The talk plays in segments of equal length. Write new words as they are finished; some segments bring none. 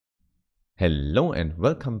Hello and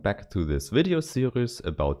welcome back to this video series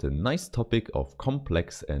about the nice topic of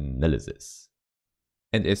complex analysis.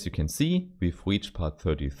 And as you can see, we've reached part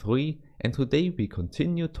 33 and today we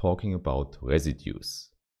continue talking about residues.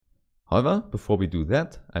 However, before we do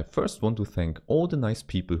that, I first want to thank all the nice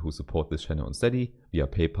people who support this channel on Steady via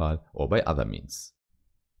PayPal or by other means.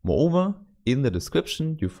 Moreover, in the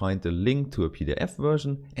description you find a link to a PDF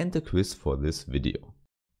version and a quiz for this video.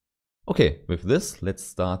 Okay, with this, let's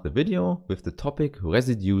start the video with the topic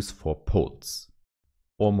residues for poles.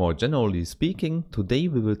 Or more generally speaking, today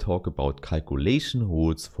we will talk about calculation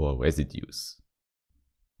rules for residues.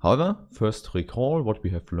 However, first recall what we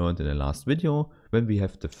have learned in the last video when we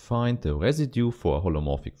have defined the residue for a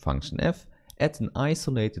holomorphic function f at an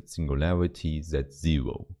isolated singularity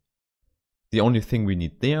z0. The only thing we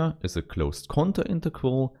need there is a closed contour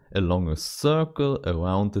integral along a circle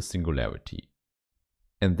around the singularity.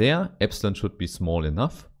 And there, epsilon should be small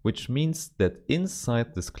enough, which means that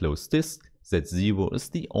inside this closed disk, z0 is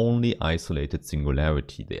the only isolated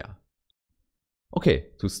singularity there. Okay,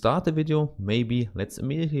 to start the video, maybe let's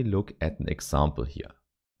immediately look at an example here.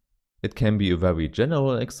 It can be a very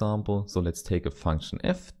general example, so let's take a function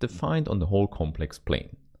f defined on the whole complex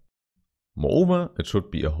plane. Moreover, it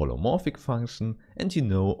should be a holomorphic function, and you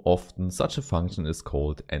know often such a function is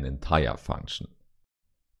called an entire function.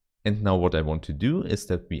 And now what I want to do is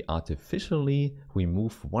that we artificially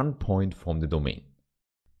remove one point from the domain.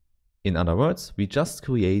 In other words, we just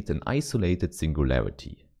create an isolated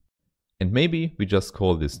singularity. And maybe we just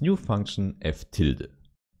call this new function f tilde.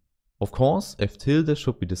 Of course, f tilde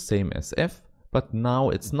should be the same as f, but now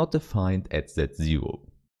it's not defined at z0.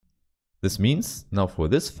 This means now for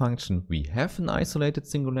this function we have an isolated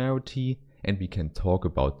singularity and we can talk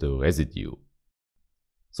about the residue.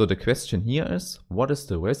 So the question here is, what is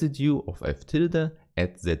the residue of f tilde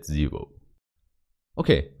at z0?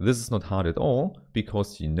 Okay, this is not hard at all,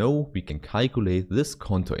 because you know we can calculate this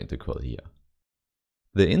contour integral here.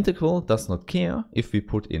 The integral does not care if we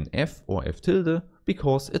put in f or f tilde,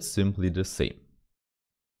 because it's simply the same.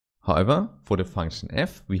 However, for the function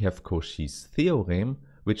f we have Cauchy's theorem,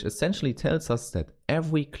 which essentially tells us that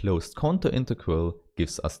every closed contour integral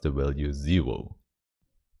gives us the value 0.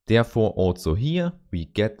 Therefore also here we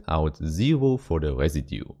get out 0 for the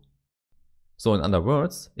residue. So in other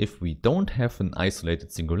words, if we don't have an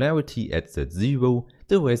isolated singularity at z0,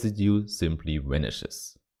 the residue simply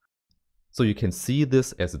vanishes. So you can see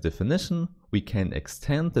this as a definition. We can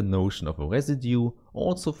extend the notion of a residue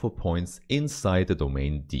also for points inside the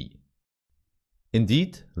domain D.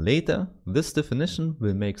 Indeed, later this definition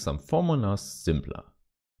will make some formulas simpler.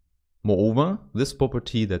 Moreover, this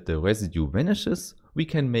property that the residue vanishes we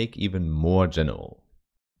can make even more general.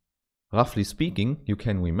 Roughly speaking, you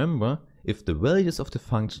can remember if the values of the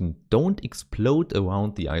function don't explode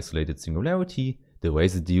around the isolated singularity, the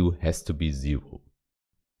residue has to be 0.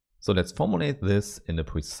 So let's formulate this in a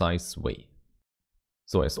precise way.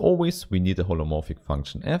 So as always, we need a holomorphic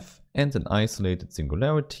function f and an isolated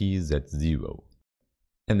singularity z0.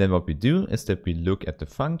 And then what we do is that we look at the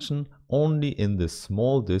function only in the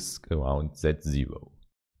small disk around z0.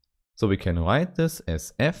 So we can write this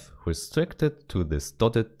as f restricted to this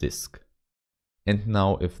dotted disk. And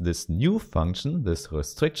now if this new function, this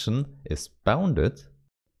restriction, is bounded,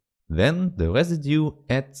 then the residue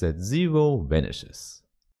at z0 vanishes.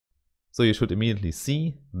 So you should immediately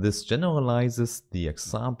see this generalizes the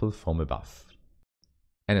example from above.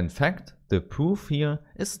 And in fact, the proof here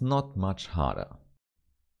is not much harder.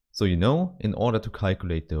 So you know, in order to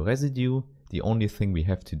calculate the residue, the only thing we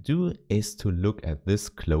have to do is to look at this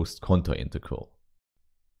closed contour integral.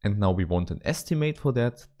 And now we want an estimate for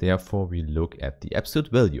that, therefore we look at the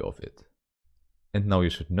absolute value of it. And now you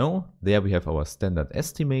should know, there we have our standard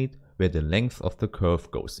estimate where the length of the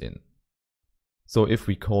curve goes in. So if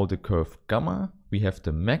we call the curve gamma, we have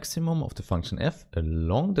the maximum of the function f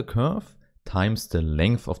along the curve times the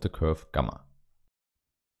length of the curve gamma.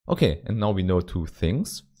 Okay, and now we know two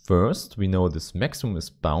things. First, we know this maximum is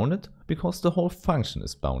bounded because the whole function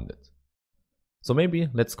is bounded. So maybe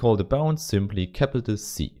let's call the bound simply capital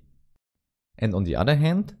C. And on the other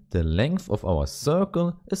hand, the length of our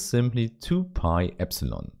circle is simply 2 pi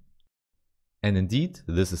epsilon. And indeed,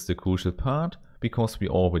 this is the crucial part because we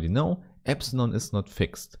already know epsilon is not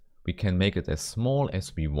fixed. We can make it as small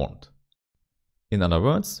as we want. In other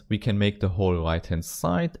words, we can make the whole right-hand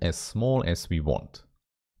side as small as we want.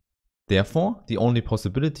 Therefore, the only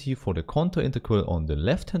possibility for the contour integral on the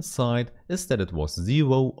left-hand side is that it was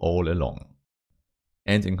 0 all along.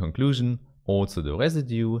 And in conclusion, also the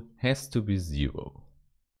residue has to be 0.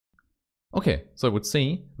 Okay, so I would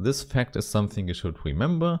say this fact is something you should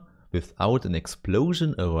remember, without an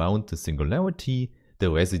explosion around the singularity, the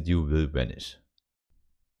residue will vanish.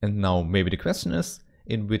 And now maybe the question is,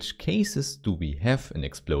 in which cases do we have an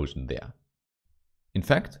explosion there? In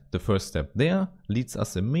fact, the first step there leads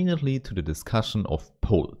us immediately to the discussion of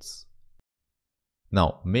poles.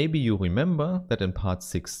 Now, maybe you remember that in part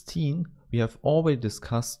 16 we have already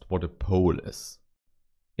discussed what a pole is.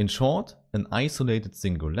 In short, an isolated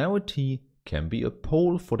singularity can be a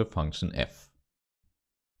pole for the function f.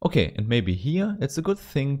 Okay, and maybe here it's a good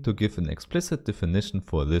thing to give an explicit definition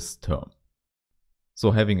for this term. So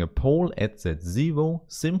having a pole at z0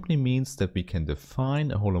 simply means that we can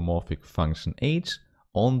define a holomorphic function h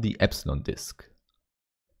on the epsilon disk.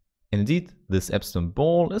 Indeed, this epsilon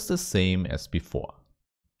ball is the same as before.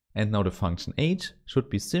 And now the function h should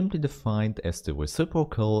be simply defined as the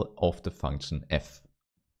reciprocal of the function f.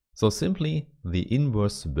 So simply the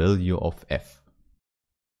inverse value of f.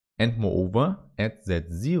 And moreover, at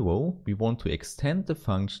z0 we want to extend the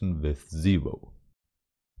function with 0.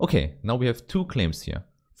 Okay, now we have two claims here.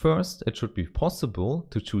 First, it should be possible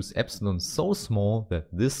to choose epsilon so small that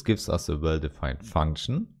this gives us a well-defined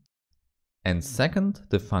function. And second,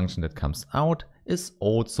 the function that comes out is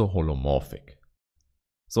also holomorphic.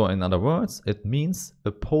 So in other words, it means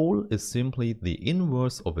a pole is simply the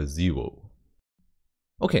inverse of a 0.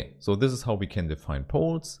 Okay, so this is how we can define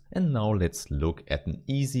poles, and now let's look at an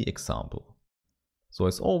easy example. So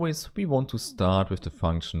as always, we want to start with the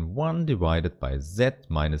function 1 divided by z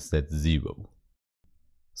minus z0.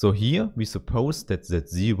 So here we suppose that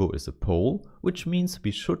z0 is a pole, which means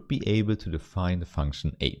we should be able to define the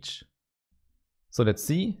function h. So let's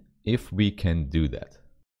see if we can do that.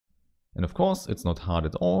 And of course, it's not hard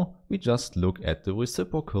at all, we just look at the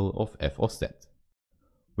reciprocal of f of z,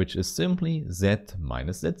 which is simply z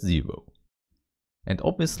minus z0. And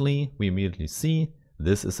obviously, we immediately see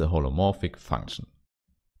this is a holomorphic function.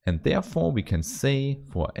 And therefore we can say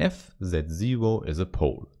for f, z0 is a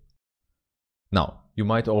pole. Now, you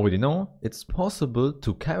might already know it's possible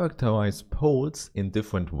to characterize poles in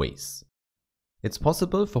different ways. It's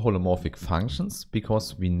possible for holomorphic functions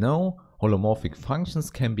because we know holomorphic functions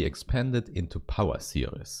can be expanded into power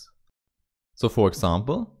series. So for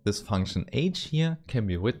example, this function h here can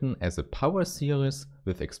be written as a power series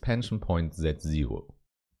with expansion point z0.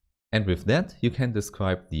 And with that you can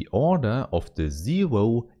describe the order of the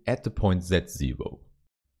 0 at the point z0.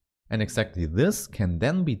 And exactly this can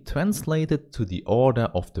then be translated to the order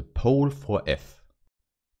of the pole for f.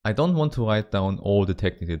 I don't want to write down all the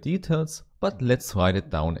technical details, but let's write it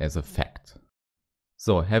down as a fact.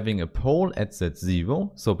 So having a pole at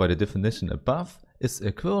z0, so by the definition above, is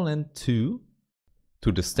equivalent to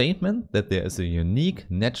the statement that there is a unique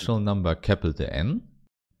natural number capital N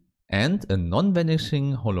and a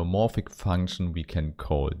non-vanishing holomorphic function we can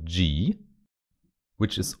call g,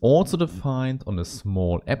 which is also defined on a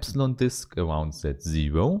small epsilon disk around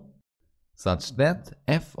z0, such that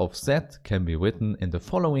f of z can be written in the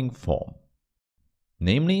following form.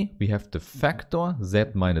 Namely, we have the factor z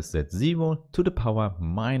minus z0 to the power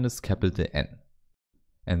minus capital N,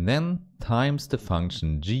 and then times the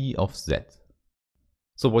function g of z.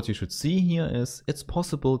 So what you should see here is it's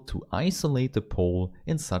possible to isolate the pole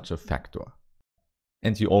in such a factor.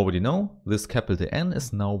 And you already know this capital N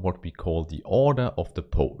is now what we call the order of the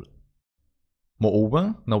pole.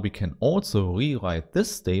 Moreover, now we can also rewrite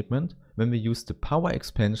this statement when we use the power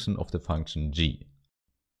expansion of the function g.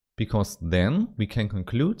 Because then we can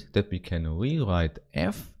conclude that we can rewrite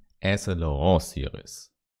f as a Laurent series.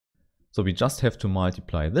 So we just have to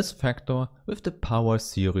multiply this factor with the power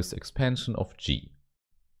series expansion of g.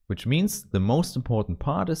 Which means the most important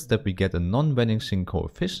part is that we get a non-vanishing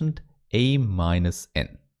coefficient a minus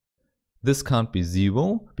n. This can't be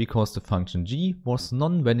 0 because the function g was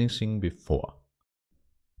non-vanishing before.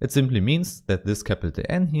 It simply means that this capital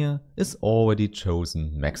N here is already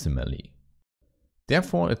chosen maximally.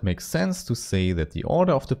 Therefore it makes sense to say that the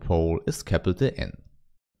order of the pole is capital N.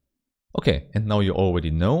 Okay, and now you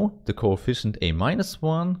already know the coefficient a minus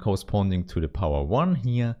 1 corresponding to the power 1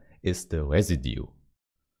 here is the residue.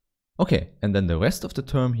 Okay, and then the rest of the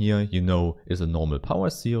term here, you know, is a normal power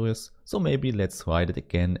series, so maybe let's write it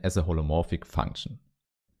again as a holomorphic function.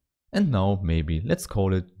 And now maybe let's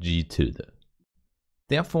call it g tilde.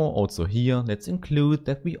 Therefore also here let's include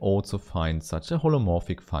that we also find such a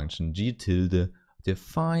holomorphic function g tilde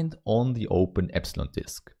defined on the open epsilon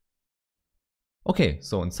disk. Okay,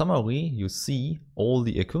 so in summary you see all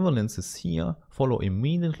the equivalences here follow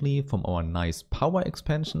immediately from our nice power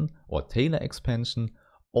expansion or Taylor expansion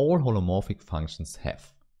all holomorphic functions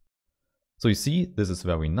have. So you see, this is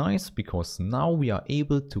very nice because now we are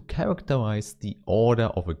able to characterize the order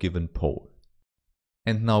of a given pole.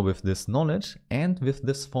 And now with this knowledge and with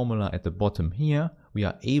this formula at the bottom here, we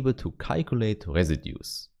are able to calculate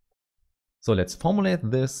residues. So let's formulate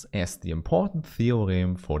this as the important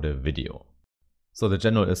theorem for the video. So the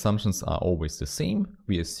general assumptions are always the same.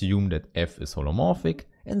 We assume that f is holomorphic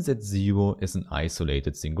and z0 is an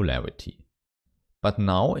isolated singularity. But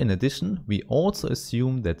now, in addition, we also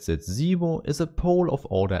assume that z0 is a pole of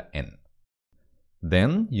order n.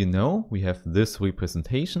 Then, we have this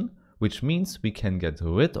representation, which means we can get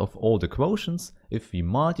rid of all the quotients if we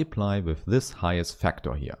multiply with this highest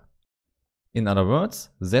factor here. In other words,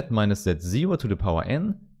 z minus z0 to the power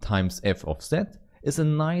n times f of z is a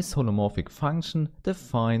nice holomorphic function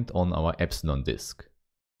defined on our epsilon disk.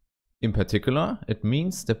 In particular, it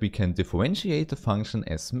means that we can differentiate the function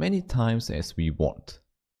as many times as we want.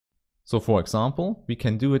 So for example, we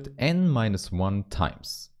can do it n-1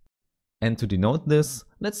 times. And to denote this,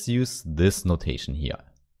 let's use this notation here.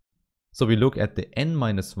 So we look at the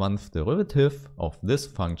n-1th derivative of this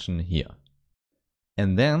function here.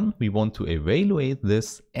 And then we want to evaluate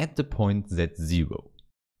this at the point z0.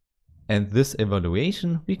 And this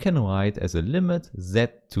evaluation we can write as a limit z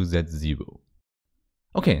to z0.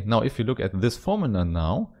 Okay, now if you look at this formula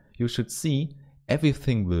now, you should see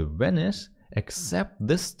everything will vanish except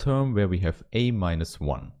this term where we have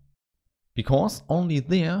a-1. Because only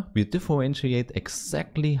there we differentiate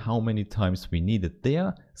exactly how many times we need it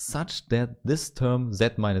there, such that this term z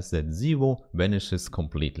minus z0 vanishes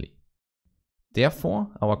completely. Therefore,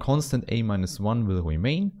 our constant a-1 will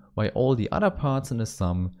remain, while all the other parts in the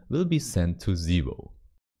sum will be sent to 0.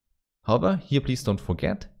 However, here please don't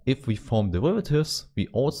forget, if we form derivatives, we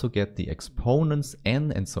also get the exponents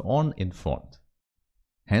n and so on in front.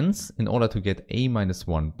 Hence, in order to get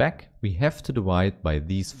a-1 back, we have to divide by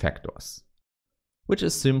these factors, which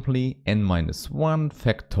is simply n-1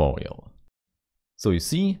 factorial. So you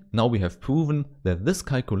see, now we have proven that this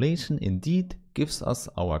calculation indeed gives us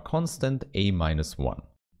our constant a-1.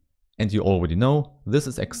 And you already know, this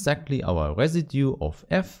is exactly our residue of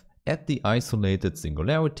f at the isolated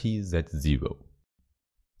singularity z0.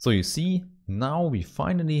 So you see, now we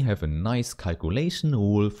finally have a nice calculation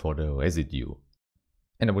rule for the residue.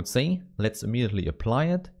 And I would say, let's immediately apply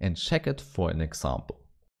it and check it for an example.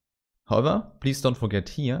 However, please don't forget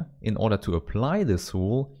here, in order to apply this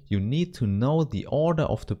rule, you need to know the order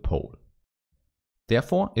of the pole.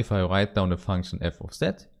 Therefore, if I write down the function f of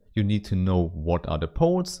z, you need to know what are the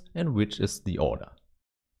poles and which is the order.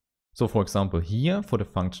 So for example here, for the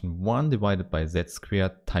function 1 divided by z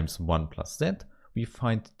squared times 1 plus z, we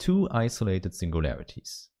find two isolated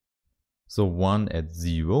singularities. So one at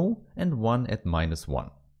 0 and one at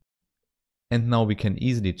 -1. And now we can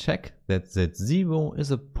easily check that z0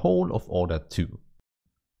 is a pole of order 2.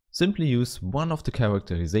 Simply use one of the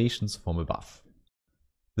characterizations from above.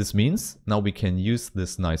 This means now we can use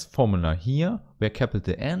this nice formula here where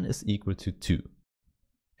capital N is equal to 2.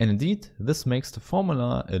 And indeed, this makes the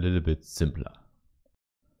formula a little bit simpler.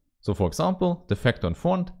 So for example, the factor in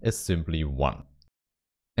front is simply 1.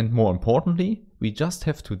 And more importantly, we just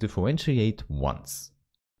have to differentiate once.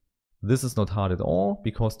 This is not hard at all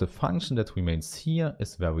because the function that remains here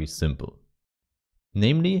is very simple.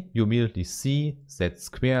 Namely, you immediately see z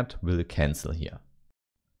squared will cancel here.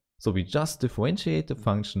 So we just differentiate the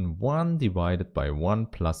function 1 divided by 1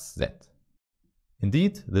 plus z.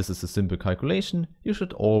 Indeed, this is a simple calculation you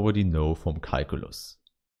should already know from calculus.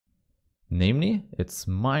 Namely, it's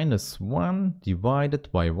 -1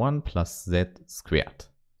 divided by 1 plus z squared.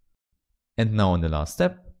 And now in the last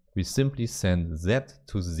step, we simply send z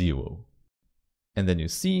to 0. And then you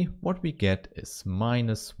see what we get is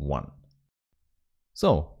 -1.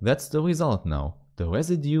 So that's the result now. The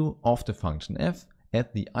residue of the function f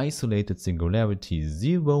at the isolated singularity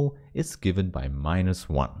 0 is given by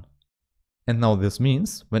 -1. And now this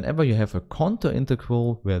means whenever you have a contour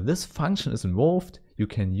integral where this function is involved, you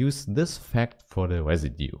can use this fact for the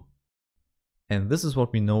residue. And this is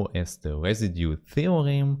what we know as the residue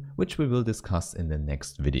theorem, which we will discuss in the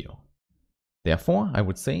next video. Therefore, I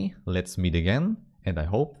would say let's meet again, and I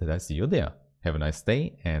hope that I see you there. Have a nice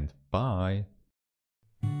day and bye.